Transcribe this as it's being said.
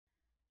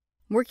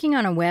Working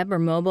on a web or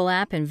mobile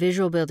app in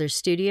Visual Builder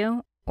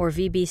Studio, or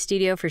VB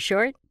Studio for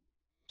short?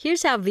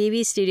 Here's how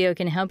VB Studio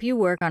can help you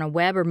work on a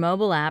web or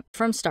mobile app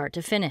from start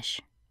to finish.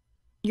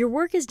 Your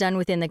work is done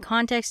within the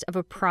context of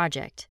a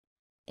project.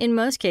 In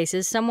most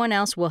cases, someone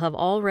else will have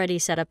already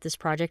set up this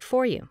project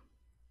for you.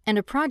 And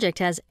a project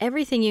has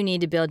everything you need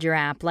to build your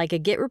app, like a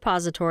Git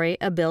repository,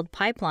 a build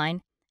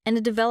pipeline, and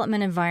a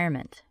development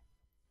environment.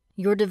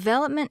 Your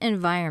development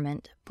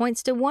environment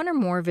points to one or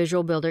more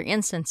Visual Builder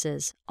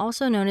instances,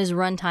 also known as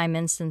runtime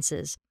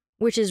instances,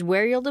 which is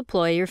where you'll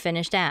deploy your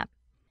finished app.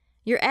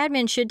 Your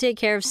admin should take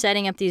care of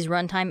setting up these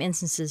runtime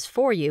instances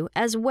for you,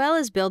 as well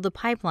as build the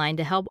pipeline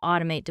to help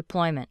automate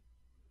deployment.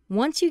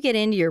 Once you get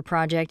into your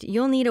project,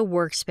 you'll need a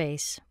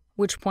workspace,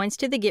 which points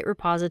to the Git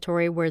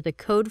repository where the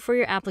code for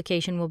your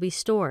application will be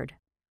stored.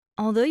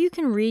 Although you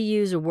can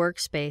reuse a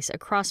workspace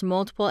across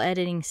multiple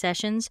editing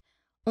sessions,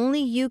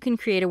 only you can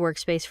create a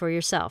workspace for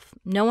yourself.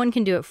 No one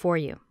can do it for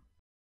you.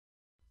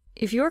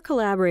 If you're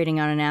collaborating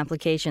on an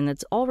application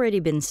that's already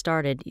been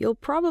started, you'll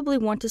probably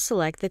want to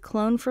select the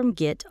Clone from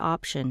Git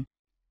option.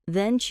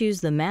 Then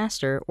choose the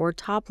master or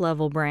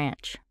top-level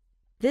branch.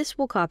 This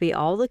will copy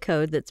all the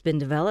code that's been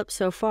developed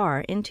so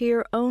far into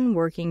your own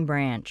working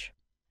branch.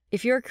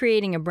 If you're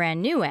creating a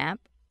brand new app,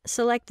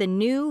 select the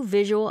New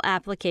Visual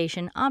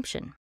Application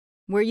option,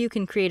 where you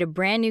can create a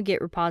brand new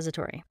Git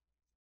repository.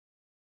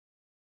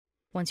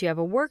 Once you have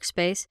a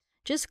workspace,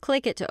 just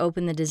click it to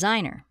open the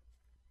designer.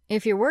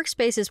 If your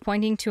workspace is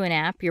pointing to an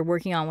app you're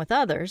working on with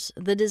others,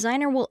 the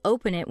designer will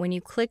open it when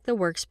you click the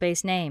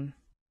workspace name.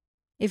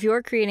 If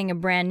you're creating a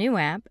brand new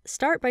app,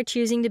 start by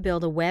choosing to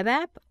build a web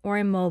app or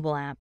a mobile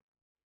app.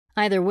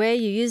 Either way,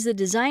 you use the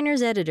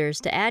designer's editors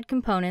to add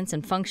components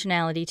and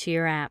functionality to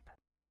your app.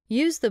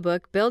 Use the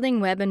book Building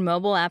Web and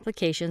Mobile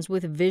Applications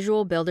with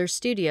Visual Builder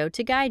Studio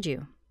to guide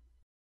you.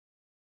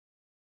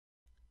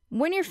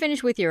 When you're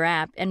finished with your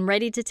app and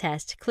ready to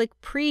test, click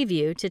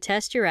Preview to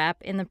test your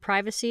app in the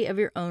privacy of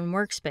your own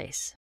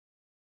workspace.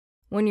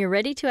 When you're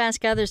ready to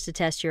ask others to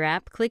test your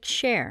app, click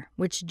Share,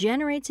 which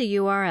generates a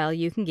URL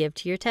you can give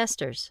to your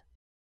testers.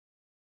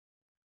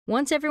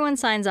 Once everyone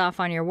signs off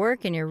on your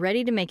work and you're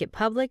ready to make it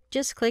public,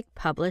 just click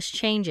Publish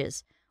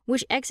Changes,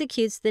 which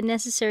executes the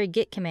necessary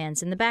Git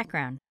commands in the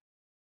background.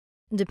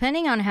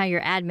 Depending on how your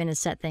admin has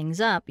set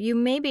things up, you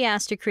may be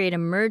asked to create a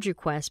merge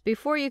request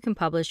before you can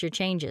publish your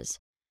changes.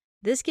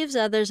 This gives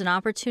others an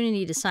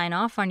opportunity to sign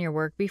off on your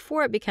work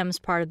before it becomes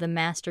part of the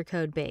master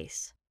code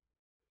base.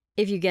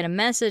 If you get a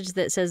message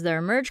that says there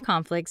are merge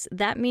conflicts,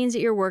 that means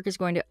that your work is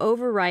going to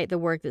overwrite the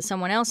work that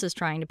someone else is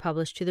trying to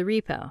publish to the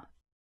repo.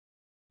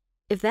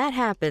 If that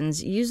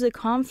happens, use the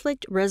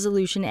Conflict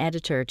Resolution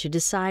Editor to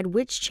decide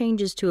which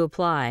changes to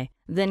apply,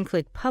 then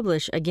click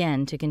Publish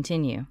again to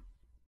continue.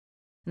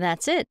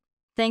 That's it.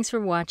 Thanks for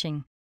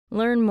watching.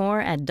 Learn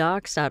more at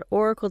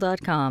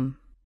docs.oracle.com.